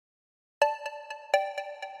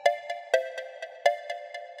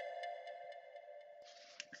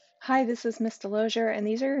Hi, this is Miss Delosier, and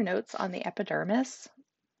these are your notes on the epidermis.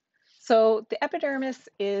 So, the epidermis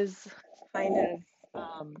is kind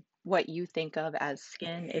of what you think of as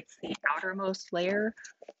skin. It's the outermost layer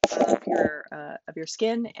of your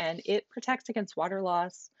skin, and it protects against water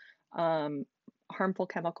loss, um, harmful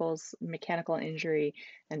chemicals, mechanical injury,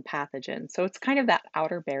 and pathogens. So, it's kind of that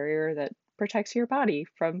outer barrier that protects your body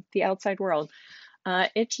from the outside world.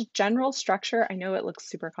 Its general structure, I know it looks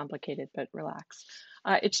super complicated, but relax.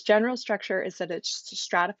 Its general structure is that it's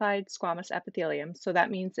stratified squamous epithelium. So that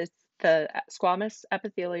means it's the squamous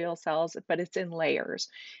epithelial cells, but it's in layers.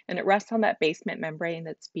 And it rests on that basement membrane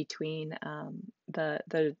that's between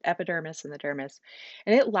the epidermis and the dermis.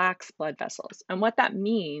 And it lacks blood vessels. And what that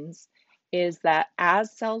means is that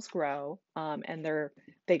as cells grow, and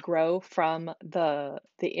they grow from the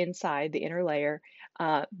inside, the inner layer,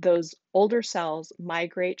 those older cells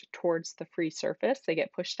migrate towards the free surface. They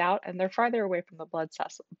get pushed out and they're farther away from the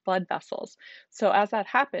blood vessels. So as that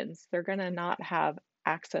happens, they're going to not have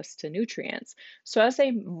access to nutrients. So as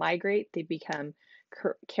they migrate, they become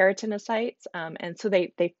keratinocytes, and so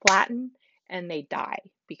they flatten and they die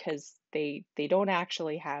because they don't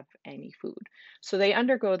actually have any food. So they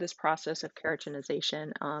undergo this process of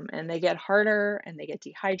keratinization, and they get harder and they get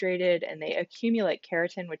dehydrated and they accumulate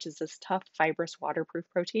keratin, which is this tough, fibrous, waterproof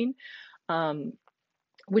protein, um,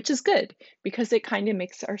 which is good because it kind of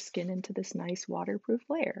makes our skin into this nice waterproof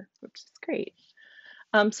layer, which is great.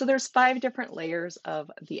 So there's five different layers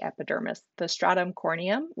of the epidermis. The stratum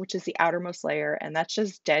corneum, which is the outermost layer, and that's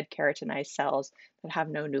just dead keratinized cells that have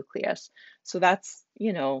no nucleus. So that's,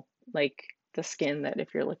 like the skin that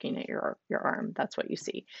if you're looking at your arm, that's what you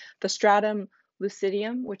see. The stratum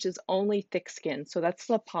lucidium, which is only thick skin. So that's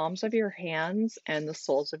the palms of your hands and the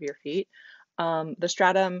soles of your feet. The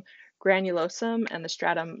stratum granulosum and the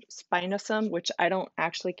stratum spinosum, which I don't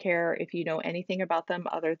actually care if you know anything about them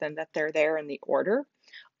other than that they're there in the order.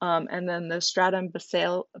 And then the stratum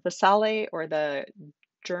basale or the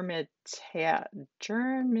germita,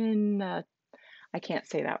 germina, I can't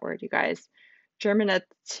say that word, you guys.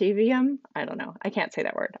 Germinativium? I don't know. I can't say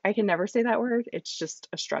that word. I can never say that word. It's just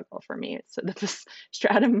a struggle for me. So the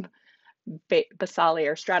stratum basale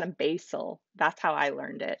or stratum basal. That's how I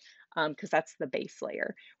learned it, because that's the base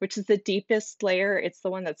layer, which is the deepest layer. It's the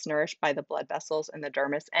one that's nourished by the blood vessels in the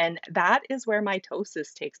dermis, and that is where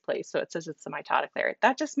mitosis takes place. So it says it's the mitotic layer.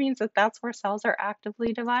 That just means that that's where cells are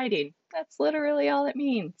actively dividing. That's literally all it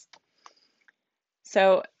means.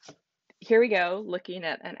 So here we go, looking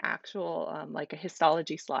at an actual, like a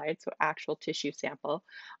histology slide, so actual tissue sample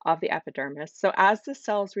of the epidermis. So as the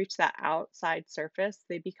cells reach that outside surface,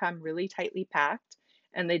 they become really tightly packed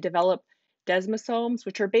and they develop desmosomes,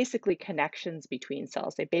 which are basically connections between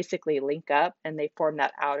cells. They basically link up and they form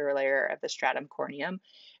that outer layer of the stratum corneum.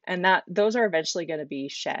 And that those are eventually going to be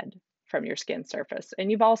shed from your skin surface.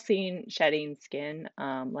 And you've all seen shedding skin,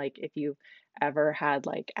 like if you've ever had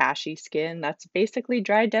like ashy skin, that's basically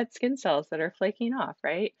dry, dead skin cells that are flaking off,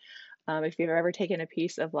 right? If you've ever taken a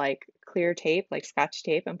piece of like clear tape, like scotch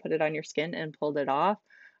tape, and put it on your skin and pulled it off,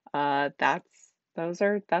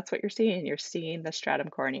 that's what you're seeing. You're seeing the stratum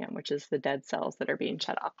corneum, which is the dead cells that are being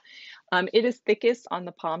shed off. It is thickest on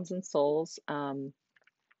the palms and soles, and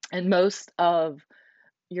most of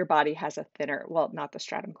your body has a thinner, well, not the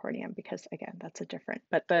stratum corneum because again, that's a different,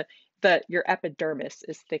 but the your epidermis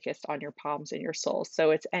is thickest on your palms and your soles.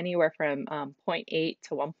 So it's anywhere from zero point 0.8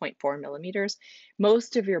 to 1.4 millimeters.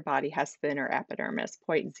 Most of your body has thinner epidermis,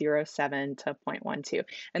 0.07 to 0.12.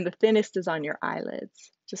 And the thinnest is on your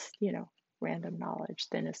eyelids. Just, random knowledge.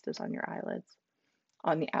 Thinnest is on your eyelids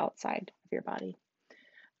on the outside of your body.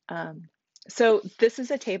 Um, so this is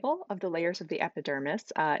a table of the layers of the epidermis.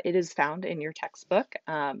 It is found in your textbook.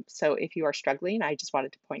 So if you are struggling, I just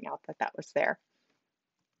wanted to point out that that was there.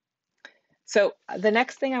 So the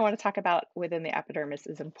next thing I want to talk about within the epidermis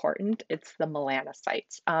is important. It's the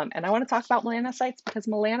melanocytes. And I want to talk about melanocytes because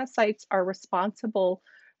melanocytes are responsible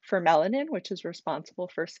for melanin, which is responsible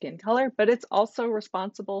for skin color, but it's also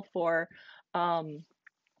responsible um,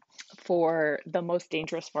 for the most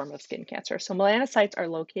dangerous form of skin cancer. So melanocytes are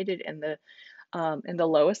located in the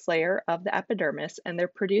lowest layer of the epidermis, and they're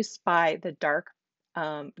produced by the dark.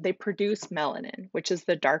 They produce melanin, which is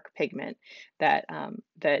the dark pigment that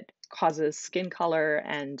causes skin color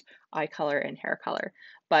and eye color and hair color.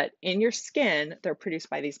 But in your skin, they're produced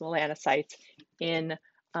by these melanocytes in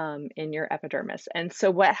in your epidermis. And so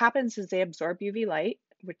what happens is they absorb UV light,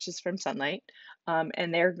 which is from sunlight,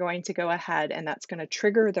 and they're going to go ahead and that's going to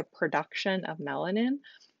trigger the production of melanin,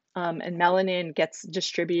 and melanin gets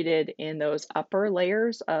distributed in those upper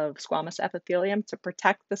layers of squamous epithelium to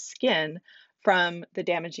protect the skin from the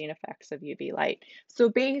damaging effects of UV light. So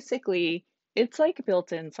basically, it's like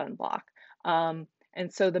built-in sunblock.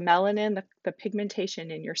 And so the melanin, the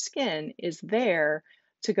pigmentation in your skin is there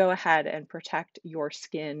to go ahead and protect your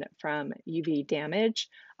skin from UV damage,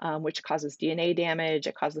 which causes DNA damage,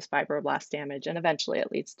 it causes fibroblast damage, and eventually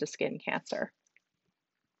it leads to skin cancer.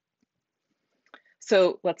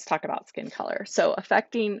 So let's talk about skin color. So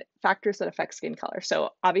affecting factors that affect skin color.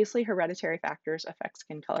 So obviously hereditary factors affect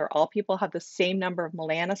skin color. All people have the same number of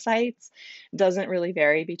melanocytes. Doesn't really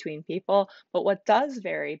vary between people, but what does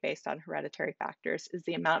vary based on hereditary factors is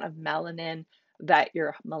the amount of melanin that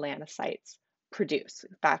your melanocytes produce.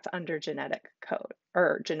 That's under genetic code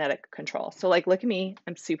or genetic control. So like look at me,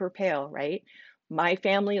 I'm super pale, right? My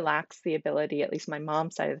family lacks the ability, at least my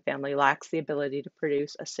mom's side of the family lacks the ability to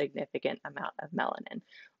produce a significant amount of melanin.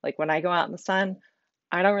 Like when I go out in the sun,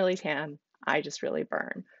 I don't really tan, I just really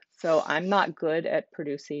burn. So I'm not good at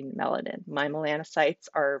producing melanin. My melanocytes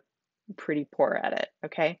are pretty poor at it,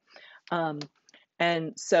 okay? Um,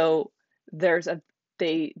 and so there's a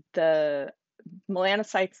the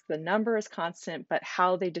melanocytes, the number is constant, but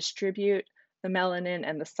how they distribute the melanin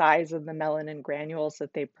and the size of the melanin granules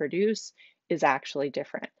that they produce is actually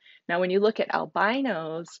different. Now, when you look at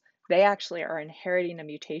albinos, they actually are inheriting a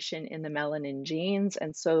mutation in the melanin genes,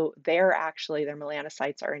 and so they're actually, their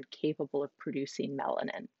melanocytes are incapable of producing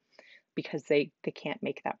melanin because they can't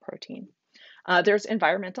make that protein. There's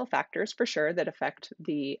environmental factors for sure that affect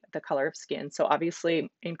the color of skin. So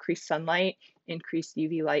obviously increased sunlight, increased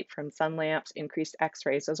UV light from sun lamps, increased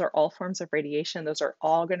X-rays, those are all forms of radiation. Those are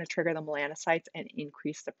all going to trigger the melanocytes and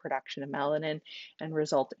increase the production of melanin and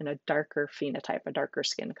result in a darker phenotype, a darker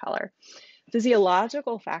skin color.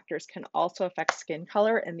 Physiological factors can also affect skin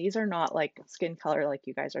color, and these are not like skin color like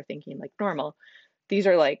you guys are thinking like normal. These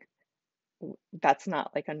are like that's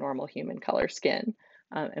not like a normal human color skin.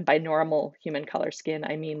 And by normal human color skin,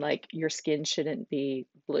 I mean like your skin shouldn't be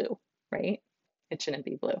blue, right? It shouldn't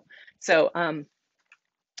be blue. So,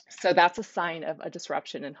 so that's a sign of a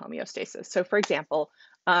disruption in homeostasis. So, for example,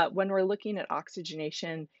 when we're looking at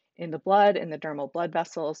oxygenation in the blood, in the dermal blood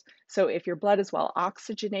vessels, so if your blood is well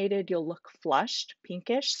oxygenated, you'll look flushed,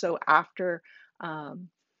 pinkish. So after,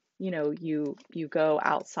 you go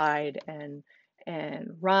outside and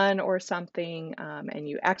run or something, and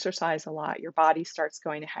you exercise a lot, your body starts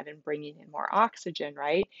going ahead and bringing in more oxygen,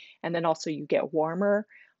 right? And then also you get warmer.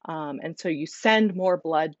 And so you send more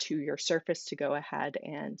blood to your surface to go ahead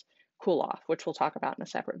and cool off, which we'll talk about in a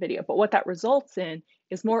separate video. But what that results in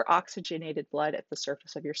is more oxygenated blood at the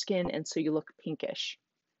surface of your skin, and so you look pinkish,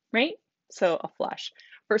 right? So a flush.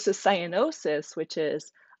 Versus cyanosis, which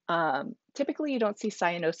is typically you don't see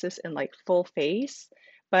cyanosis in like full face,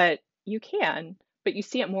 but you can, but you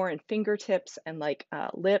see it more in fingertips and like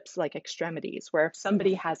lips, like extremities, where if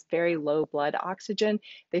somebody has very low blood oxygen,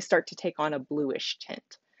 they start to take on a bluish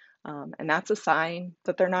tint. And that's a sign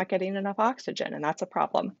that they're not getting enough oxygen, and that's a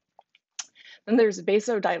problem. Then there's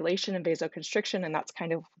vasodilation and vasoconstriction, and that's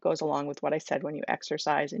kind of goes along with what I said when you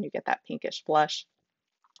exercise and you get that pinkish flush.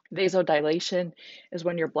 Vasodilation is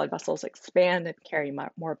when your blood vessels expand and carry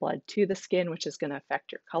more blood to the skin, which is going to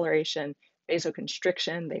affect your coloration.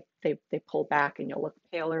 Vasoconstriction, they pull back and you'll look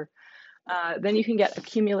paler. Then you can get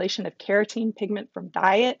accumulation of keratin pigment from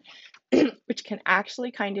diet, which can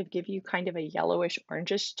actually kind of give you kind of a yellowish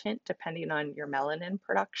orangish tint depending on your melanin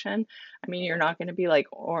production. I mean, you're not going to be like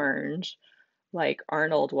orange like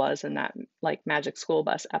Arnold was in that like Magic School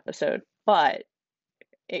Bus episode, but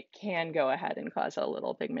it can go ahead and cause a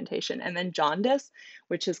little pigmentation. And then jaundice,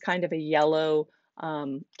 which is kind of a yellow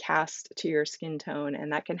cast to your skin tone,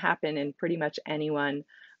 and that can happen in pretty much anyone.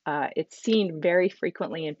 It's seen very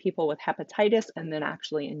frequently in people with hepatitis and then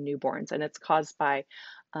actually in newborns, and it's caused by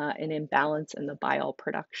an imbalance in the bile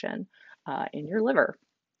production in your liver.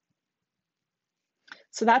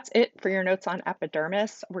 So that's it for your notes on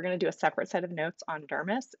epidermis. We're going to do a separate set of notes on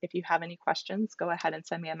dermis. If you have any questions, go ahead and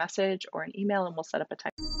send me a message or an email and we'll set up a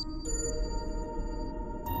time.